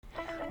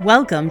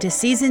Welcome to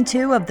Season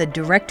 2 of the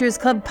Directors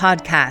Club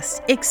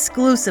podcast,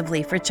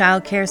 exclusively for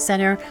Child Care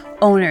Center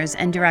owners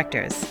and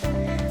directors.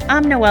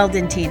 I'm Noelle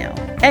Dentino,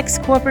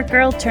 ex-corporate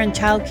girl turned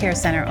Child Care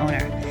Center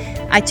owner.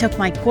 I took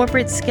my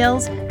corporate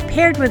skills,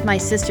 paired with my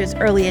sister's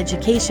early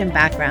education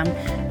background,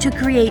 to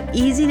create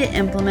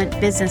easy-to-implement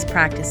business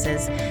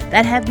practices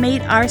that have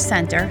made our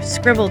center,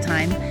 Scribble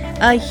Time,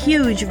 a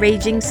huge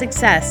raging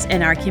success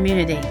in our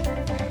community.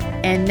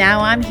 And now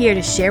I'm here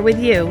to share with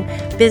you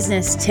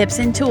business tips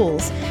and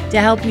tools to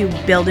help you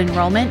build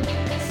enrollment,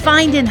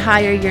 find and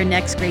hire your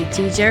next grade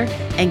teacher,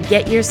 and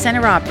get your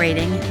center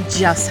operating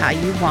just how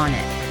you want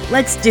it.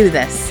 Let's do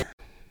this.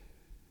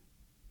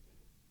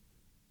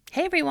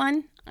 Hey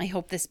everyone, I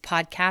hope this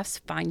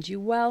podcast finds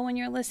you well when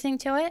you're listening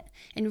to it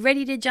and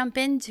ready to jump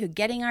into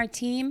getting our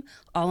team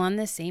all on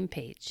the same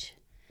page.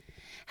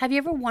 Have you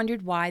ever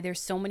wondered why there's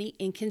so many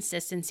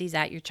inconsistencies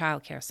at your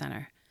child care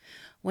center?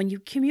 When you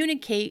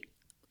communicate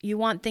you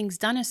want things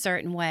done a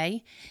certain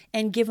way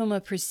and give them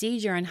a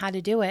procedure on how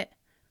to do it,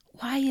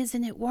 why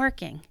isn't it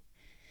working?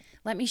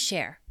 Let me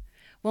share.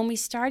 When we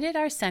started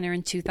our center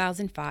in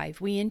 2005,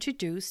 we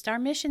introduced our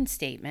mission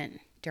statement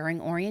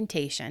during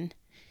orientation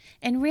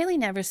and really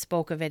never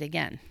spoke of it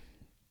again.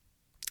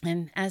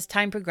 And as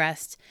time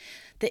progressed,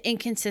 the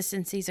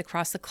inconsistencies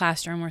across the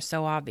classroom were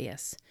so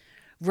obvious.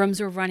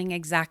 Rooms were running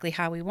exactly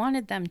how we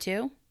wanted them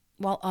to,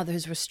 while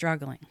others were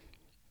struggling.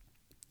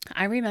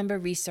 I remember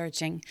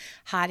researching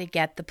how to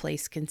get the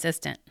place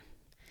consistent.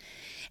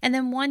 And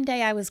then one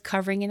day I was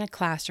covering in a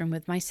classroom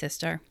with my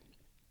sister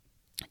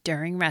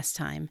during rest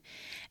time,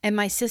 and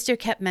my sister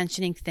kept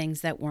mentioning things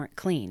that weren't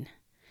clean.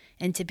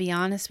 And to be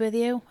honest with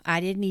you,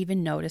 I didn't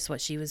even notice what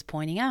she was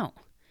pointing out.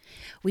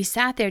 We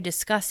sat there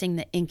discussing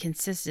the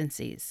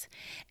inconsistencies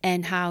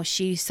and how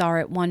she saw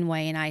it one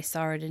way and I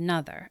saw it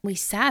another. We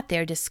sat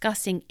there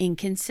discussing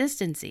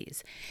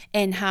inconsistencies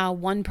and how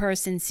one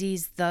person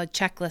sees the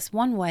checklist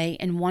one way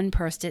and one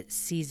person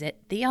sees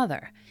it the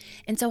other.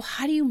 And so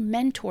how do you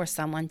mentor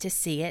someone to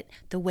see it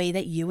the way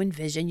that you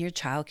envision your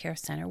child care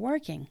center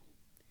working?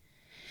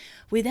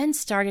 We then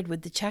started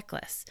with the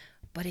checklist,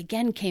 but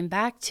again came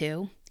back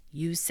to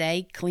you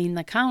say clean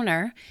the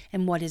counter,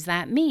 and what does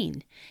that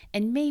mean?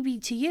 And maybe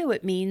to you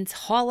it means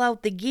haul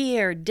out the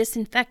gear,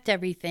 disinfect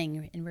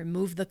everything, and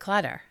remove the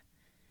clutter.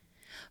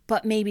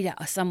 But maybe to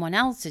someone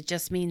else it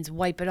just means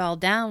wipe it all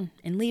down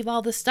and leave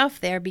all the stuff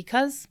there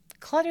because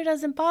clutter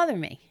doesn't bother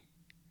me.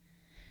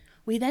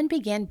 We then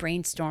began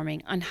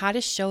brainstorming on how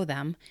to show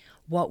them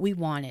what we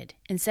wanted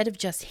instead of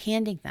just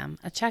handing them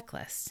a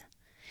checklist.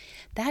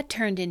 That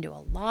turned into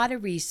a lot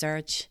of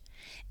research,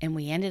 and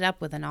we ended up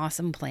with an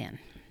awesome plan.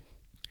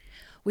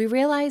 We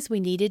realized we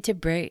needed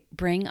to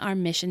bring our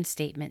mission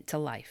statement to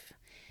life.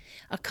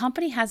 A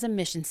company has a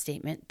mission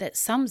statement that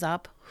sums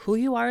up who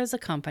you are as a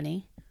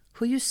company,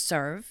 who you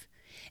serve,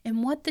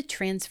 and what the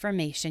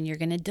transformation you're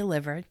going to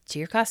deliver to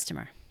your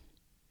customer.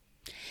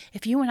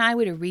 If you and I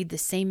were to read the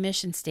same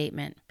mission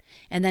statement,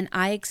 and then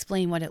I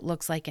explain what it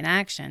looks like in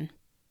action,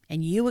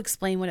 and you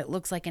explain what it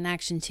looks like in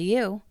action to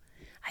you,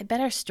 I bet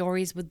our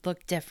stories would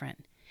look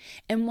different.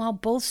 And while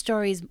both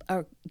stories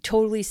are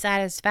totally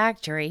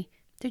satisfactory,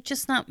 they're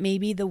just not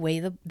maybe the way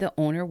the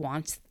owner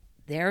wants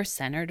their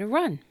center to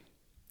run.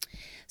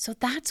 So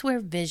that's where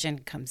vision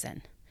comes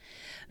in.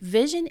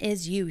 Vision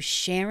is you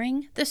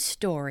sharing the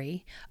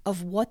story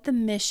of what the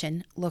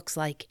mission looks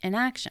like in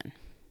action.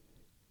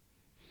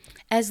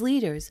 As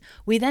leaders,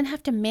 we then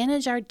have to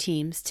manage our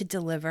teams to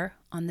deliver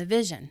on the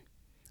vision,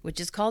 which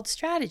is called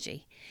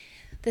strategy.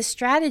 The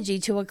strategy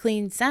to a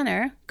clean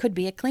center could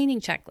be a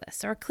cleaning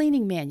checklist or a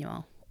cleaning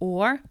manual,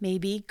 or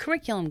maybe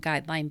curriculum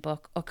guideline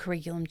book or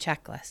curriculum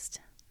checklist.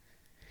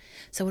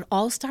 So it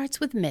all starts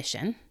with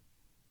mission.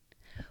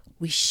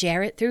 We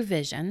share it through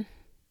vision.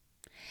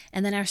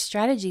 And then our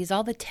strategy is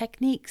all the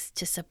techniques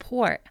to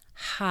support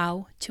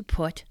how to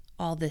put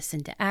all this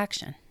into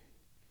action.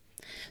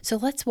 So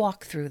let's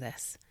walk through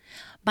this.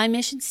 My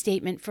mission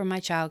statement for my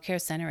child care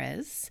center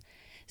is,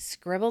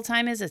 Scribble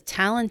Time is a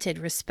talented,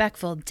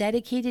 respectful,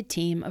 dedicated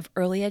team of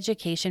early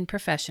education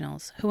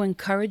professionals who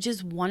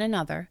encourages one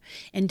another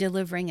in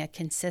delivering a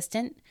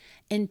consistent,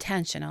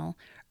 intentional,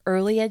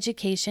 early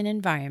education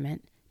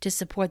environment to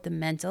support the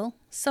mental,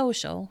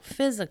 social,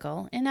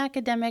 physical, and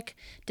academic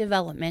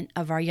development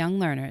of our young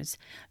learners,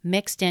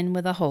 mixed in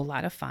with a whole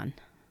lot of fun.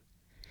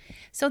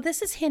 So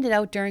this is handed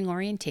out during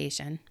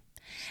orientation.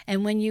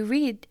 And when you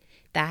read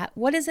that,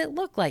 what does it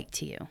look like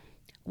to you?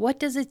 What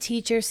does a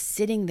teacher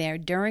sitting there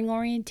during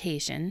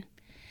orientation?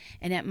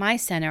 And at my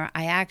center,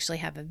 I actually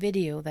have a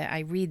video that I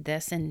read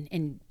this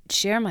and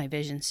share my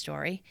vision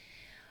story.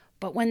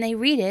 But when they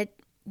read it,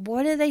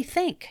 what do they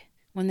think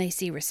when they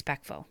see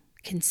respectful,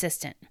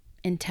 consistent,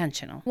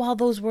 intentional? While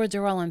those words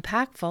are all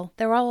impactful,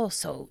 they're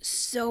also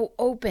so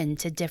open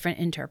to different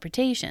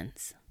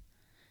interpretations.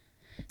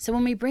 So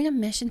when we bring a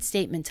mission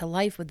statement to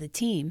life with the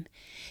team,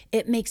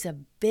 it makes a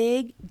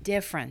big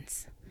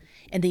difference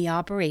in the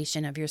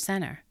operation of your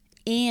center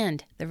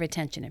and the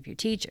retention of your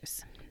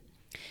teachers.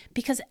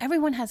 Because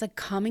everyone has a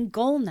common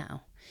goal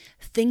now.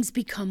 Things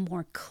become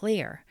more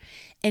clear.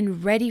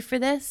 And ready for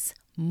this,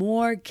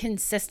 more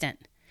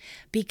consistent,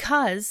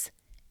 because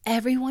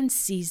everyone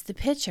sees the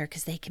picture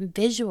because they can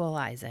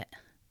visualize it.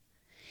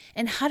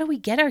 And how do we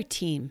get our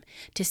team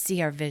to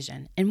see our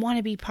vision and want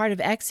to be part of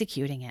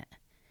executing it?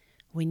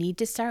 We need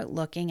to start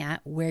looking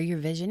at where your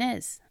vision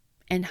is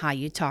and how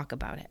you talk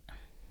about it.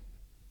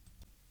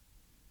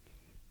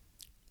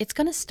 It's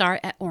going to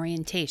start at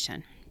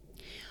orientation.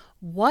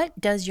 What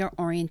does your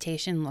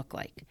orientation look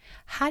like?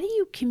 How do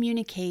you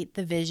communicate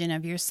the vision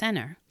of your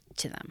center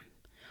to them?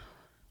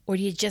 Or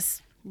do you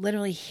just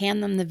literally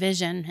hand them the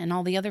vision and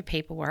all the other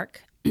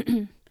paperwork,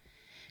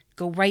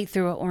 go right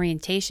through an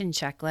orientation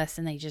checklist,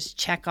 and they just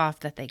check off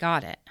that they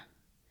got it?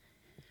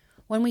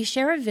 When we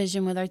share a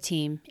vision with our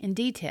team in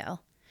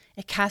detail,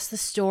 it casts the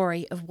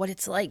story of what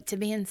it's like to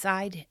be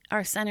inside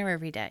our center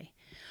every day,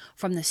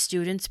 from the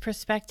student's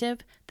perspective,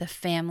 the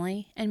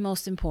family, and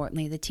most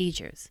importantly, the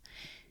teachers.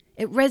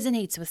 It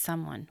resonates with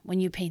someone when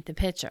you paint the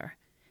picture.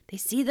 They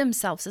see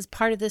themselves as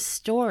part of this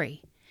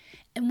story.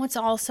 And what's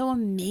also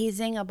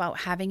amazing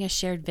about having a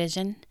shared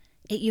vision,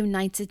 it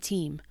unites a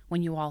team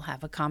when you all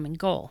have a common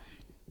goal.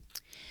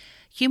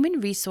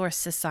 Human Resource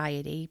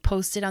Society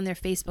posted on their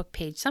Facebook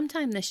page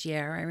sometime this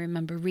year, I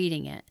remember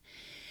reading it,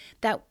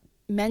 that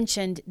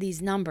mentioned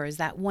these numbers,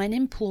 that when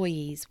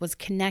employees was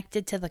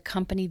connected to the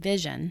company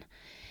vision,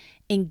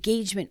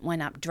 engagement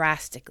went up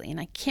drastically. And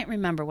I can't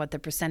remember what the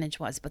percentage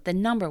was, but the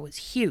number was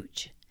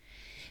huge.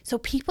 So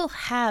people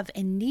have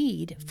a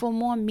need for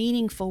more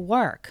meaningful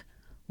work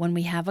when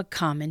we have a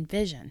common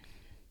vision.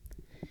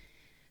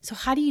 So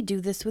how do you do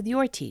this with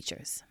your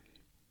teachers?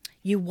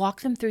 You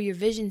walk them through your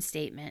vision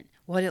statement,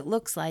 what it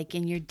looks like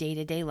in your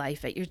day-to-day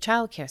life at your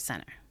childcare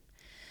center.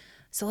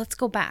 So let's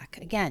go back.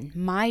 Again,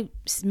 my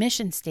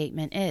mission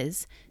statement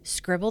is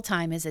Scribble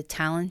Time is a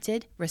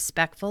talented,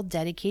 respectful,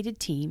 dedicated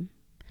team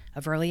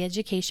of early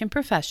education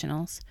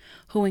professionals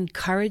who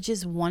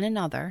encourages one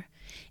another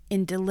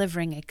in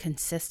delivering a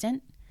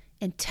consistent,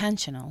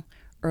 intentional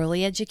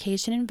early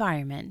education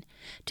environment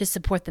to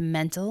support the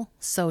mental,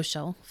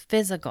 social,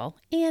 physical,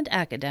 and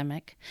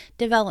academic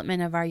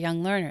development of our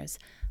young learners,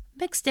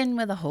 mixed in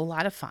with a whole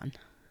lot of fun.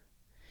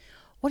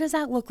 What does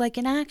that look like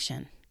in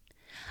action?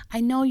 I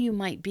know you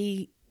might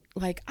be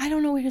like, I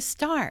don't know where to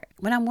start.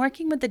 When I'm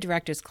working with the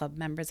Directors Club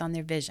members on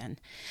their vision,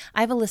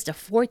 I have a list of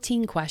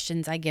 14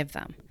 questions I give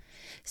them.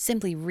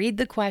 Simply read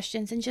the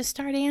questions and just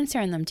start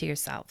answering them to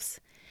yourselves.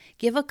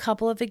 Give a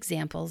couple of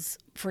examples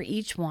for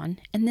each one,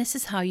 and this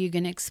is how you're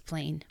going to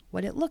explain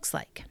what it looks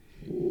like.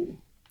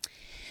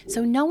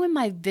 So knowing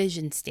my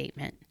vision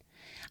statement,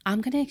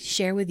 I'm going to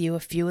share with you a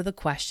few of the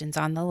questions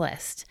on the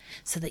list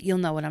so that you'll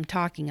know what I'm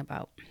talking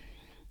about.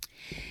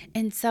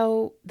 And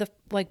so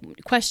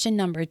question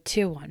number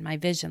 2 on my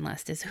vision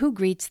list is who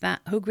greets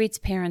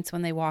parents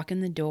when they walk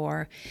in the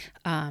door?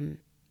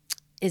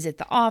 Is it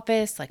the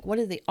office? What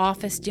is the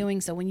office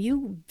doing? So when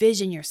you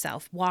vision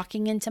yourself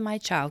walking into my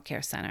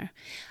childcare center,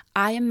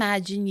 I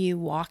imagine you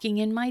walking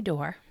in my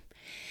door.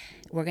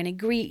 We're going to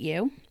greet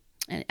you.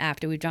 And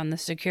after we've done the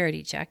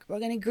security check, we're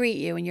going to greet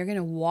you, and you're going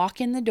to walk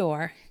in the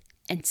door,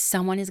 and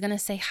someone is going to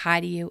say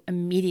hi to you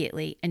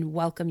immediately and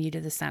welcome you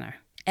to the center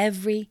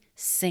every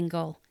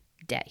single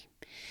day.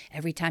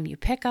 Every time you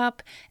pick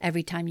up,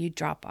 every time you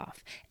drop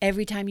off,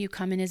 every time you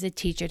come in as a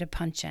teacher to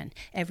punch in,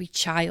 every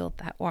child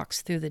that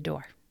walks through the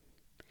door.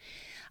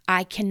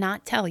 I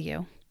cannot tell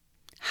you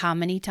how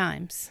many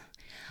times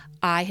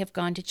I have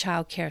gone to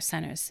child care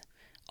centers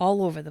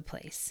all over the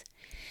place.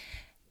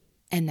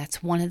 And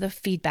that's one of the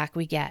feedback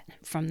we get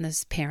from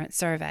this parent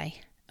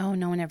survey. Oh,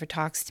 no one ever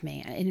talks to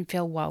me. I didn't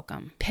feel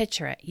welcome.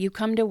 Picture it. You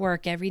come to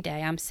work every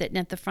day. I'm sitting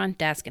at the front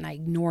desk and I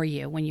ignore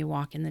you when you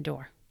walk in the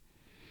door.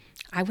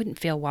 I wouldn't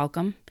feel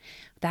welcome.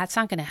 That's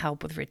not going to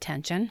help with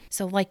retention.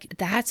 So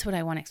that's what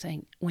I want to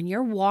explain. When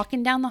you're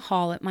walking down the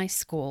hall at my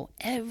school,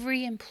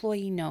 every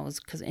employee knows,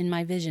 because in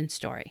my vision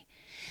story,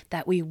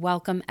 that we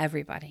welcome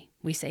everybody.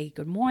 We say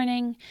good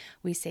morning,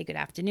 we say good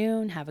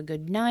afternoon, have a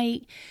good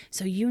night.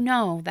 So you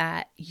know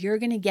that you're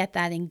going to get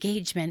that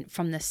engagement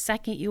from the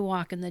second you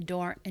walk in the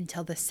door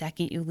until the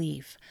second you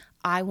leave.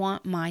 I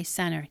want my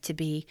center to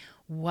be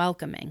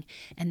welcoming,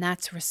 and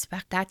that's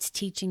respect. That's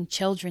teaching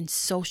children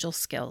social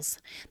skills.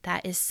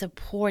 That is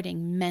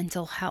supporting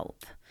mental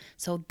health.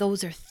 So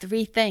those are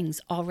 3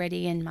 things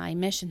already in my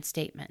mission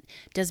statement.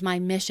 Does my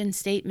mission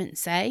statement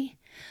say,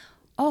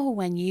 oh,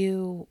 when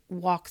you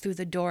walk through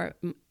the door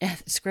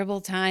at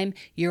Scribble Time,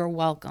 you're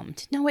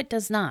welcomed? No, it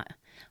does not.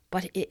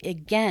 But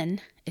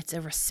it's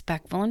a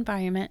respectful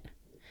environment.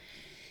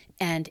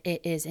 And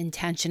it is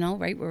intentional,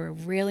 right? We're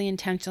really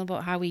intentional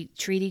about how we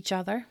treat each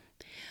other.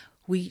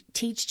 We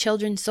teach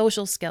children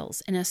social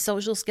skills, and a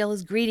social skill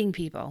is greeting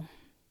people.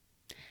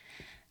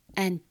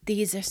 And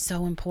these are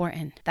so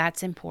important.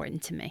 That's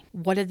important to me.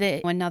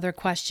 Another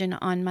question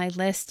on my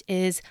list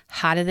is,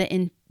 how do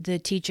the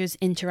teachers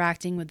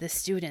interacting with the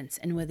students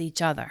and with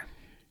each other?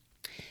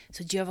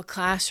 So do you have a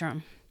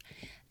classroom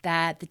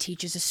that the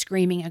teachers are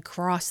screaming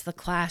across the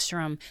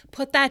classroom,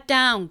 put that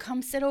down,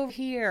 come sit over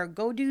here,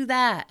 go do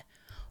that?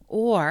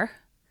 Or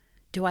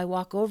do I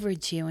walk over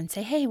to you and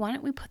say, hey, why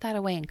don't we put that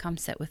away and come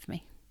sit with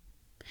me?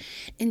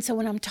 And so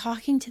when I'm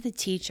talking to the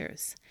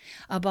teachers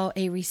about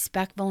a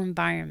respectful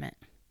environment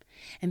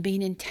and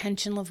being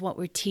intentional of what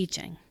we're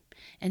teaching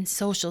and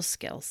social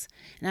skills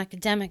and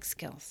academic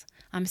skills,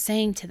 I'm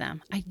saying to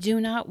them, I do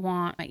not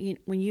want,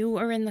 when you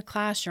are in the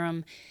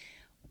classroom,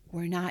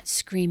 we're not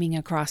screaming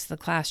across the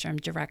classroom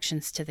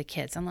directions to the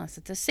kids, unless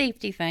it's a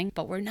safety thing,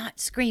 but we're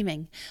not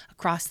screaming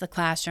across the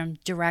classroom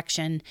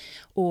direction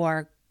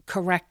or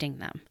correcting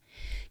them.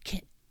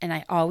 And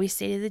I always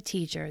say to the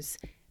teachers,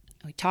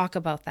 we talk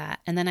about that,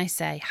 and then I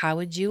say, how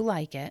would you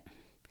like it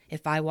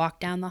if I walk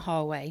down the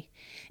hallway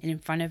and in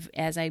front of,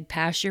 as I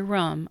pass your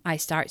room, I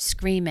start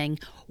screaming,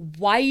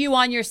 why are you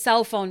on your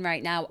cell phone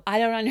right now? I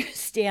don't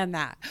understand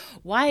that.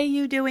 Why are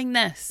you doing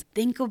this?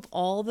 Think of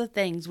all the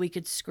things we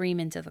could scream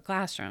into the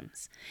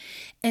classrooms.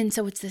 And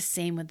so it's the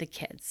same with the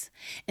kids.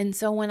 And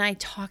so when I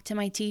talk to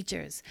my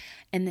teachers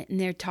and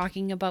they're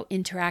talking about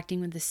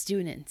interacting with the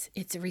students,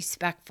 it's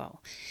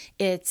respectful.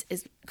 It's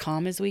as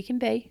calm as we can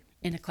be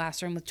in a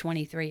classroom with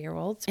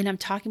 23-year-olds. And I'm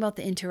talking about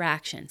the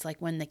interactions,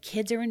 like when the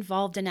kids are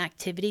involved in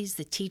activities,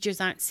 the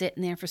teachers aren't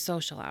sitting there for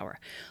social hour.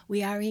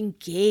 We are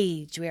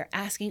engaged. We are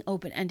asking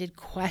open-ended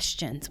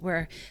questions,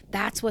 where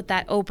that's what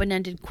that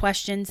open-ended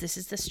questions, this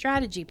is the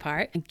strategy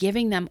part, and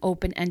giving them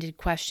open-ended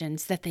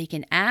questions that they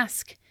can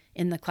ask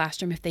in the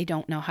classroom if they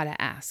don't know how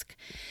to ask.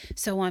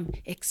 So I'm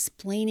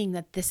explaining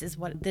that this is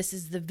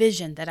the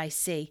vision that I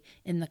see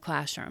in the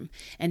classroom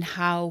and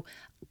how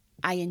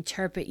I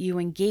interpret you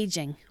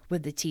engaging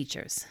with the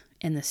teachers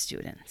and the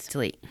students.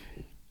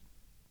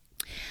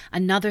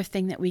 Another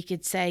thing that we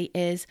could say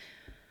is,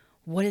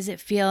 what does it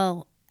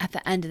feel at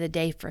the end of the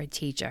day for a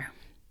teacher?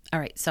 All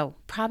right, so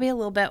probably a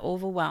little bit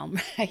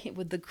overwhelmed, right,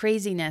 with the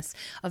craziness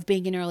of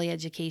being an early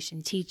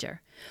education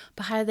teacher.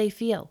 But how do they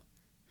feel?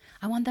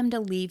 I want them to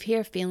leave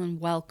here feeling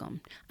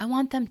welcomed. I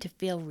want them to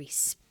feel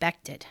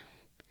respected.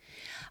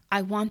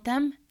 I want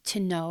them to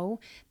know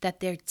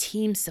that their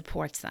team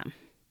supports them.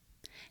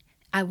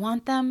 I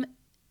want them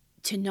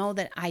to know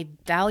that I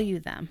value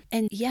them.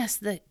 And yes,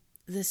 the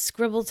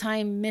Scribble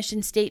Time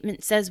mission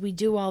statement says we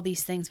do all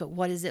these things, but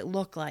what does it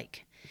look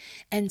like?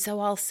 And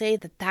so I'll say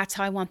that that's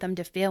how I want them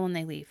to feel when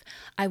they leave.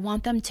 I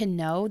want them to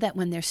know that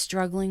when they're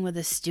struggling with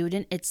a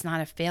student, it's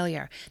not a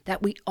failure,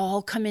 that we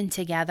all come in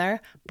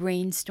together,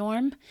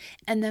 brainstorm,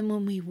 and then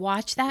when we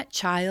watch that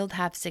child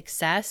have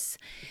success,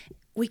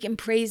 we can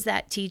praise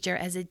that teacher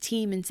as a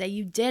team and say,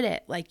 you did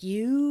it. Like,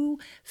 you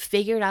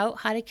figured out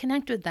how to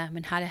connect with them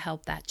and how to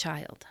help that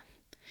child.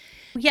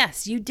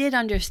 Yes, you did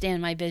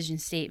understand my vision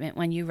statement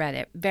when you read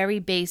it. Very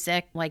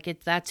basic,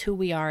 like that's who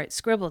we are at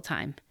Scribble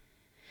Time.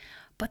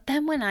 But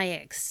then when I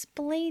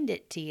explained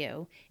it to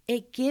you,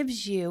 it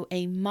gives you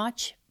a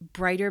much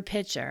brighter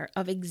picture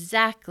of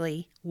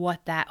exactly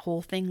what that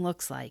whole thing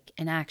looks like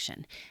in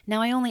action.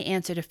 Now, I only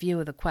answered a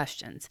few of the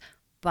questions,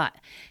 but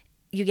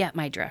you get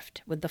my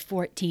drift. With the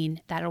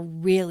 14, that'll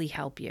really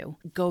help you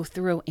go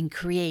through and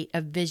create a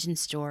vision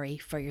story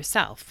for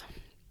yourself.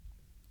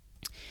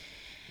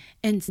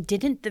 And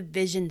didn't the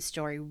vision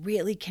story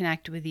really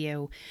connect with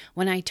you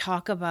when I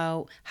talk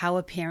about how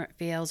a parent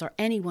feels or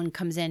anyone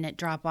comes in at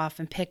drop off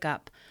and pick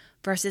up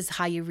versus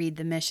how you read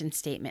the mission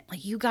statement?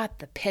 Like, you got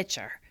the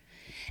picture,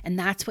 and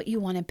that's what you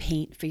want to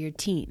paint for your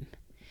team.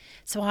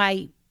 So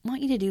I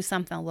want you to do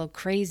something a little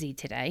crazy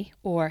today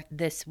or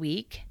this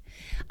week.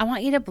 I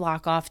want you to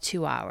block off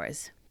 2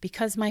 hours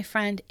because, my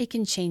friend, it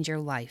can change your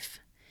life.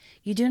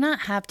 You do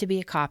not have to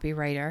be a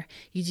copywriter.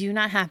 You do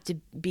not have to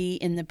be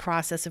in the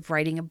process of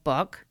writing a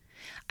book.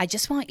 I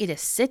just want you to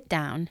sit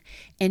down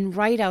and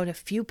write out a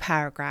few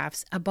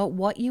paragraphs about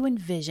what you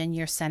envision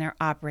your center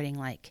operating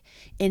like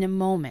in a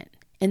moment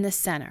in the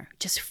center.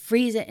 Just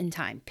freeze it in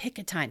time. Pick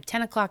a time,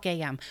 10 o'clock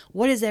a.m.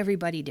 What is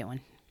everybody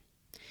doing?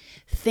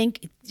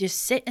 Just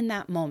sit in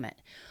that moment.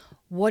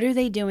 What are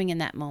they doing in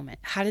that moment?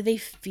 How do they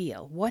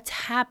feel? What's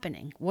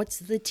happening? What's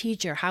the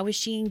teacher? How is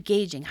she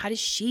engaging? How does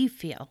she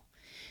feel?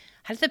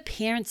 How do the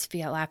parents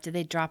feel after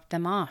they drop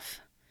them off?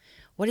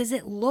 What does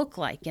it look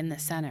like in the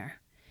center?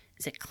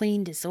 Is it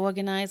clean,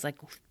 disorganized? Like,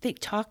 they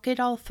talk it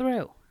all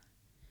through.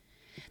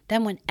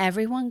 Then when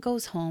everyone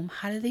goes home,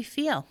 how do they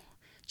feel?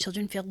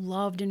 Children feel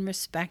loved and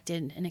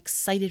respected and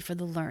excited for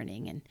the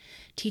learning. And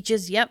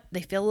teachers, yep,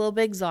 they feel a little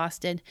bit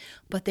exhausted,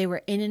 but they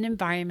were in an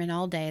environment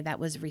all day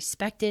that was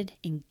respected,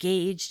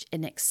 engaged,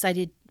 and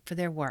excited for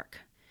their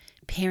work.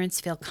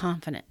 Parents feel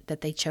confident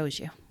that they chose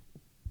you.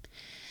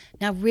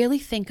 Now really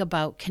think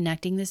about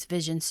connecting this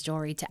vision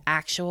story to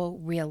actual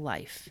real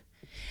life.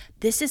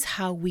 This is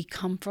how we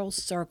come full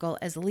circle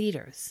as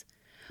leaders.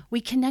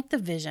 We connect the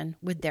vision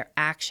with their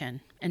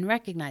action and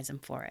recognize them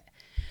for it.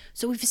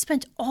 So we've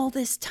spent all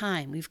this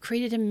time, we've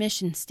created a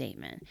mission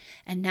statement,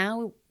 and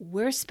now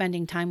we're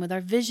spending time with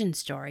our vision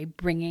story,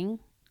 bringing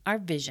our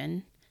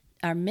vision,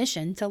 our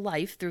mission to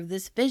life through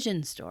this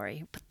vision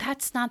story. But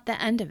that's not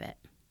the end of it.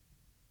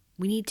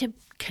 We need to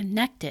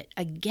connect it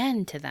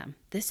again to them.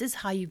 This is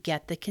how you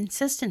get the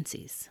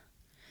consistencies.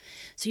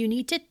 So you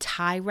need to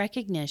tie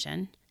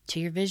recognition to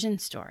your vision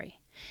story.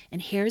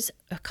 And here's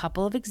a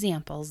couple of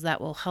examples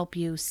that will help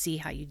you see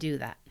how you do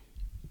that.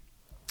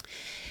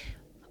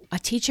 A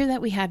teacher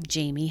that we have,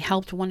 Jamie,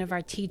 helped one of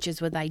our teachers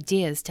with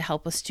ideas to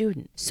help a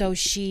student. So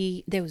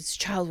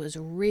child was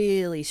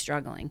really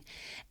struggling,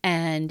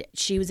 and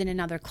she was in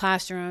another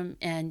classroom,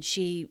 and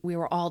we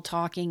were all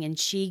talking, and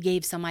she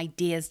gave some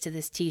ideas to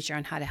this teacher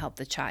on how to help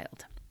the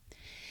child.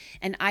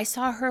 And I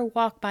saw her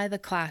walk by the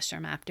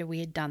classroom after we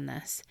had done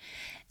this,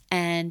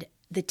 and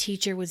the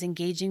teacher was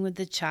engaging with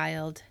the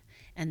child,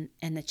 and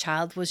the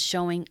child was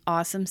showing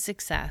awesome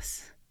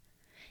success.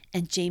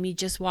 And Jamie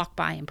just walked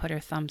by and put her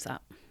thumbs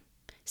up.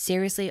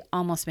 Seriously, it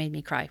almost made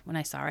me cry when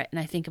I saw it. And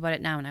I think about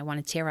it now and I want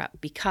to tear up,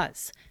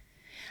 because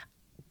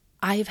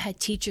I've had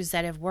teachers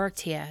that have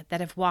worked here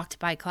that have walked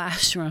by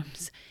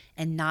classrooms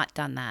and not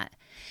done that,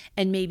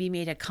 and maybe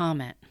made a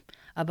comment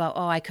about,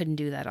 oh, I couldn't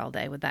do that all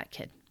day with that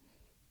kid.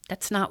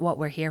 That's not what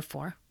we're here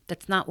for.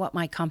 That's not what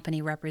my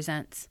company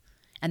represents.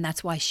 And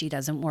that's why she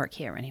doesn't work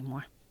here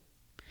anymore.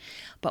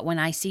 But when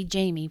I see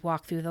Jamie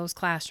walk through those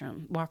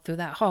classrooms, walk through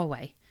that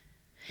hallway,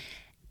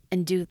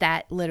 and do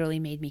that, literally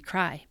made me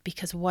cry,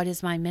 because what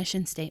does my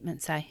mission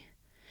statement say?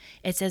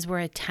 It says we're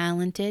a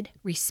talented,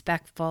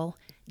 respectful,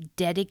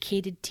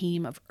 dedicated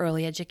team of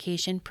early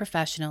education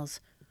professionals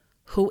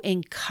who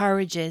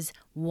encourages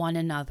one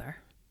another.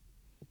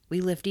 We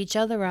lift each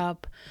other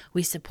up.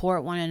 We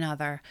support one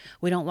another.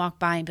 We don't walk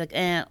by and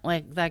be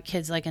like that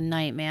kid's like a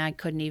nightmare. I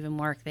couldn't even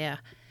work there.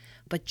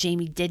 But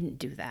Jamie didn't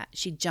do that.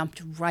 She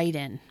jumped right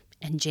in,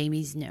 and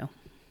Jamie's knew.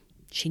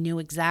 She knew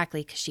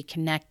exactly, because she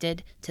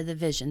connected to the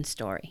vision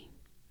story.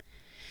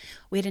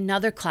 We had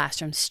another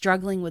classroom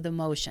struggling with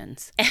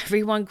emotions.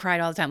 Everyone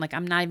cried all the time. Like,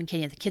 I'm not even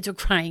kidding you. The kids were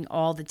crying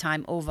all the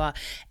time over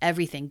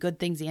everything, good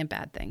things and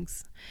bad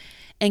things.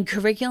 And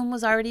curriculum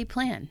was already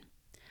planned.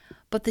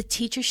 But the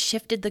teacher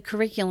shifted the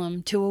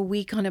curriculum to a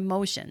week on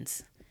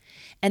emotions.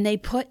 And they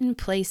put in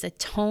place a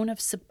ton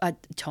of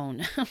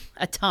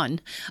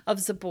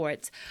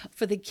supports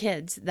for the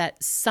kids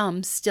that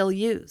some still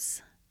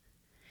use.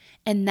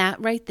 And that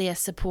right there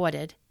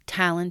supported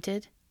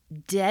talented,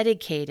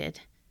 dedicated,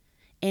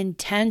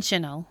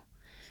 intentional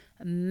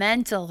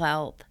mental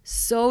health,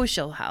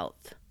 social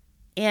health,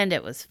 and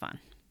it was fun.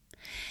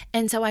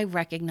 And so I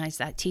recognized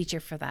that teacher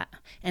for that.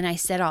 And I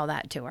said all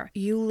that to her.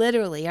 You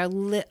literally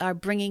are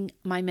bringing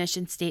my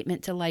mission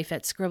statement to life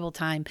at Scribble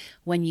Time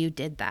when you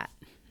did that.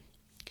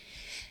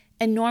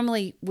 And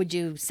normally, would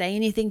you say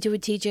anything to a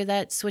teacher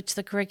that switched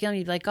the curriculum?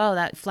 You'd be like, oh,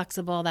 that's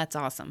flexible, that's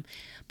awesome.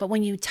 But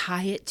when you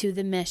tie it to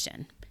the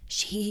mission,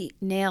 she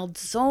nailed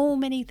so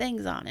many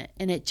things on it.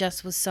 And it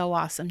just was so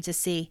awesome to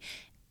see.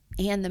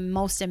 And the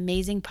most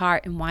amazing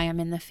part, and why I'm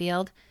in the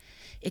field,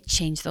 it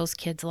changed those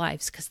kids'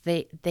 lives, because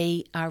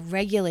they are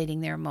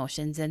regulating their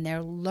emotions and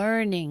they're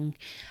learning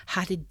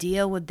how to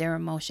deal with their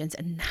emotions.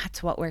 And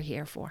that's what we're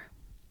here for.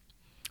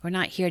 We're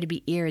not here to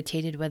be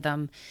irritated with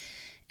them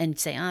and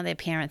say, oh, their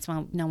parents,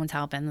 well, no one's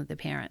helping with the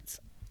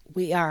parents.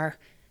 We are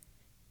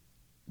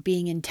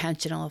being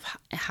intentional of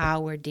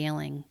how we're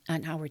dealing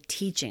and how we're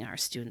teaching our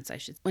students, I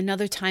should.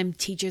 Another time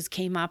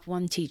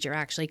one teacher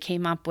actually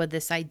came up with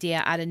this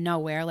idea out of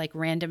nowhere, like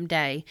random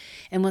day,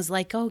 and was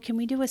like, oh, can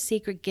we do a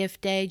secret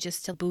gift day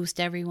just to boost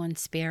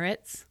everyone's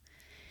spirits?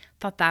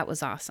 Thought that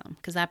was awesome,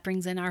 because that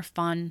brings in our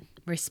fun,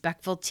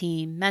 respectful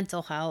team,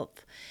 mental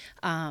health.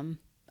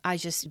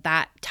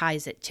 That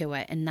ties it to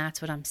it. And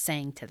that's what I'm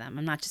saying to them.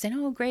 I'm not just saying,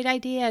 oh, great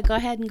idea, go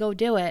ahead and go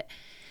do it.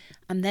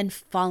 I'm then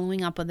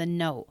following up with a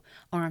note,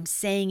 or I'm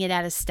saying it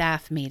at a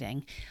staff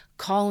meeting,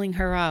 calling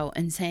her out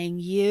and saying,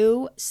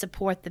 you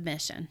support the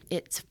mission.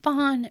 It's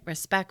fun,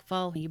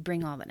 respectful, you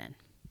bring all that in.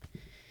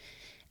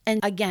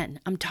 And again,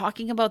 I'm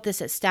talking about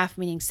this at staff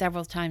meetings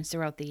several times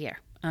throughout the year.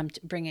 I'm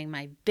bringing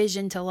my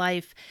vision to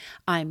life.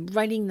 I'm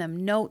writing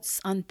them notes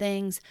on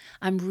things.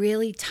 I'm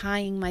really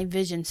tying my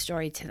vision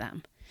story to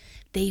them.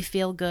 They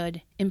feel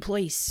good.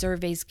 Employee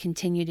surveys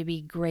continue to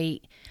be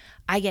great.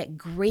 I get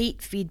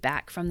great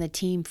feedback from the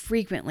team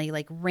frequently,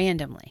 like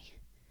randomly.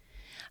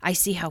 I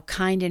see how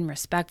kind and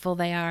respectful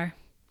they are.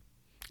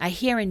 I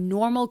hear in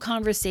normal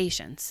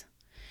conversations,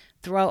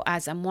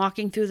 as I'm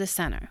walking through the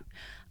center,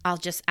 I'll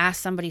just ask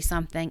somebody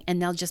something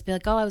and they'll just be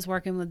like, oh, I was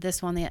working with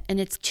this one. And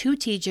it's two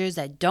teachers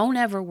that don't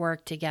ever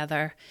work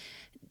together.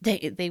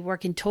 They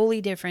work in totally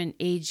different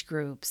age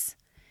groups.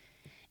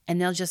 And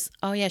they'll just,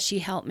 oh yeah, she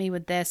helped me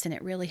with this and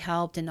it really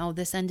helped. And oh,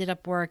 this ended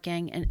up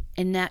working. And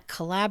in that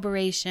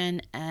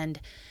collaboration and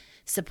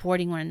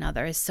supporting one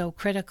another is so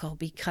critical,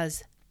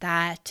 because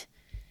that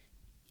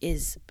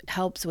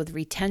helps with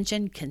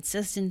retention,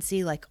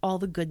 consistency, like all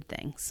the good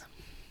things.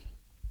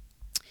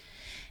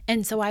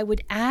 And so I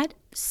would add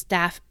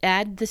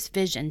this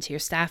vision to your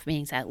staff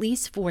meetings at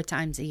least 4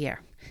 times a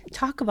year.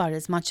 Talk about it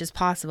as much as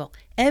possible.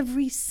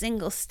 Every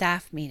single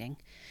staff meeting,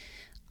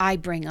 I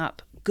bring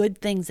up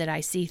good things that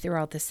I see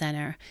throughout the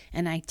center,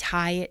 and I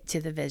tie it to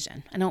the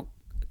vision. I don't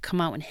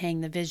come out and hang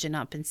the vision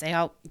up and say,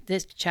 oh,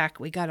 this check,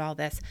 we got all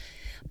this.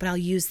 But I'll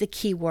use the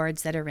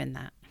keywords that are in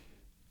that.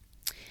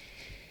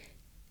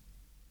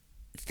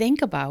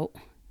 Think about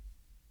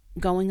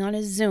going on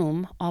a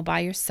Zoom all by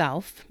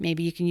yourself.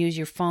 Maybe you can use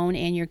your phone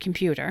and your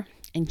computer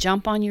and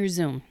jump on your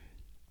Zoom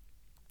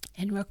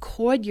and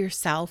record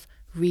yourself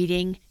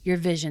reading your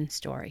vision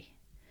story.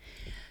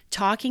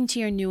 Talking to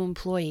your new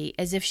employee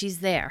as if she's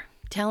there,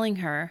 telling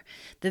her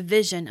the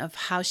vision of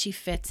how she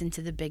fits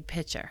into the big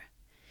picture.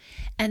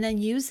 And then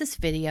use this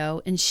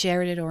video and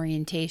share it at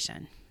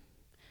orientation.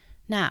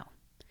 Now,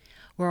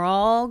 we're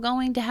all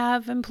going to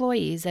have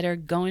employees that are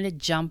going to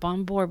jump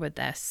on board with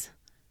this,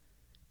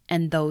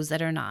 and those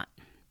that are not.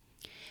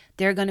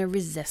 They're going to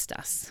resist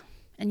us.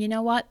 And you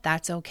know what?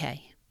 That's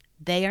okay.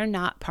 They are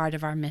not part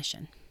of our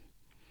mission.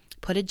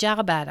 Put a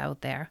job ad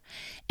out there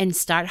and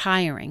start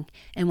hiring.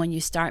 And when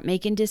you start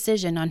making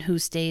decision on who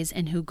stays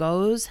and who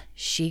goes,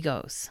 she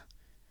goes.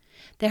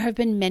 There have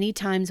been many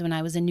times when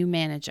I was a new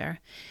manager,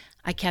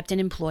 I kept an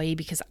employee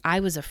because I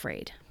was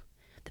afraid.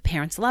 The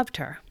parents loved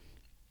her.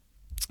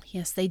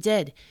 Yes, they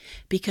did,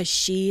 because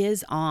she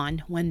is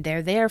on when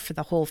they're there for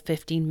the whole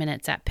 15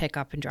 minutes at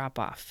pickup and drop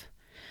off.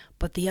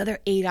 But the other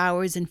 8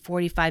 hours and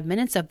 45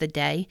 minutes of the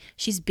day,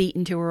 she's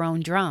beaten to her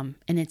own drum,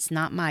 and it's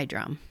not my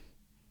drum.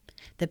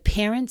 The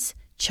parents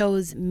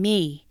chose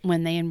me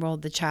when they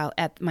enrolled the child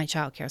at my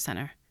child care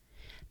center.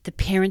 The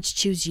parents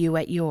choose you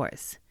at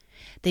yours.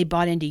 They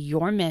bought into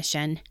your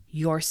mission,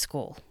 your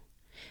school.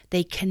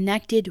 They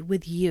connected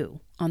with you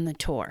on the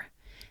tour.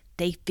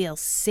 They feel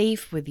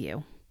safe with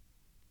you.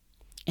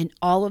 In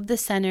all of the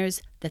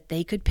centers that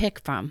they could pick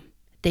from,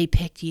 they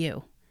picked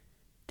you.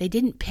 They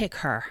didn't pick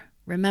her.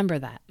 Remember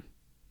that.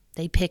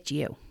 They picked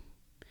you.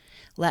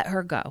 Let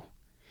her go.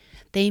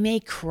 They may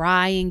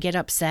cry and get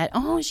upset.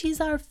 Oh,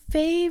 she's our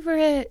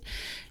favorite.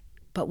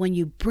 But when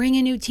you bring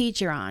a new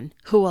teacher on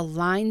who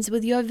aligns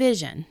with your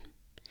vision,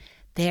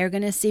 they're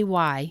going to see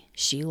why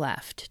she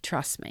left.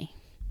 Trust me.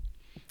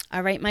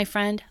 All right, my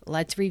friend,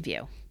 let's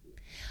review.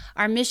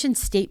 Our mission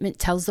statement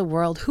tells the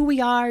world who we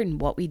are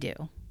and what we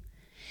do.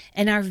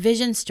 And our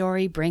vision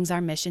story brings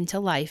our mission to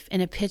life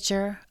in a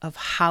picture of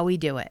how we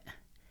do it.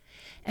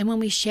 And when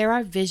we share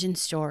our vision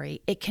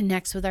story, it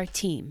connects with our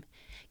team,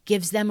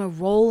 gives them a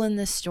role in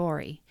the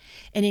story,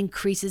 and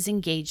increases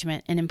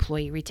engagement and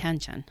employee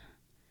retention.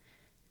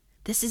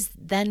 This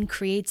then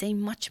creates a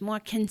much more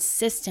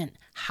consistent,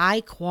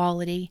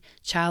 high-quality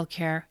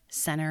childcare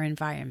center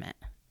environment.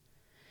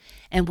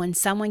 And when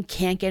someone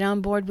can't get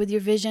on board with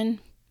your vision,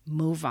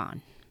 move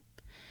on.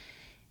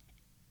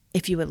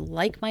 If you would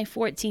like my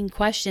 14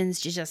 questions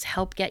to just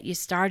help get you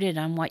started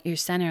on what your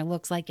center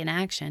looks like in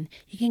action,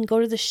 you can go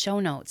to the show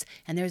notes,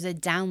 and there's a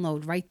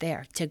download right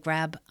there to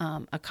grab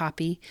a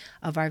copy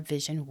of our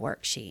vision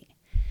worksheet.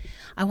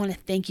 I want to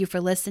thank you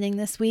for listening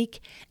this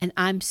week, and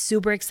I'm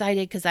super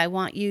excited because I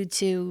want you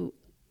to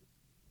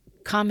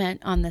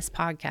comment on this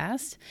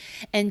podcast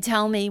and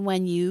tell me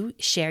when you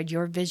shared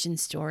your vision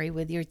story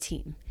with your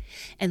team.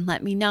 And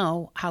let me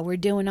know how we're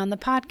doing on the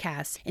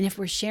podcast. And if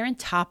we're sharing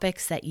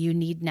topics that you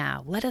need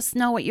now, let us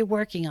know what you're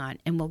working on,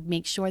 and we'll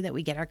make sure that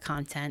we get our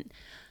content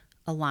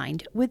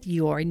aligned with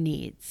your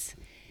needs.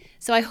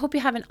 So I hope you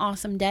have an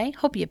awesome day.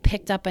 Hope you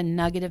picked up a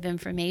nugget of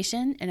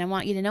information. And I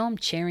want you to know I'm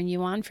cheering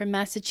you on from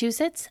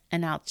Massachusetts,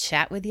 and I'll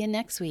chat with you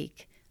next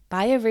week.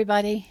 Bye,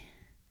 everybody.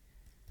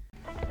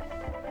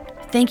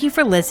 Thank you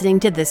for listening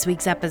to this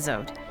week's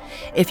episode.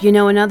 If you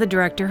know another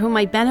director who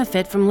might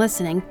benefit from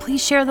listening,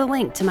 please share the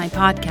link to my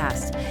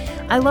podcast.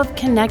 I love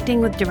connecting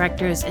with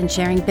directors and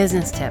sharing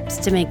business tips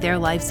to make their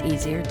lives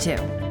easier too.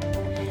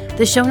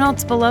 The show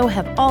notes below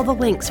have all the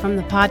links from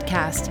the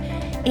podcast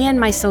and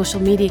my social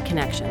media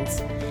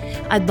connections.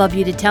 I'd love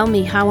you to tell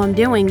me how I'm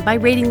doing by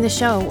rating the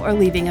show or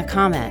leaving a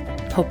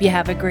comment. Hope you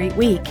have a great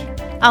week.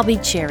 I'll be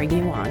cheering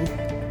you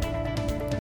on.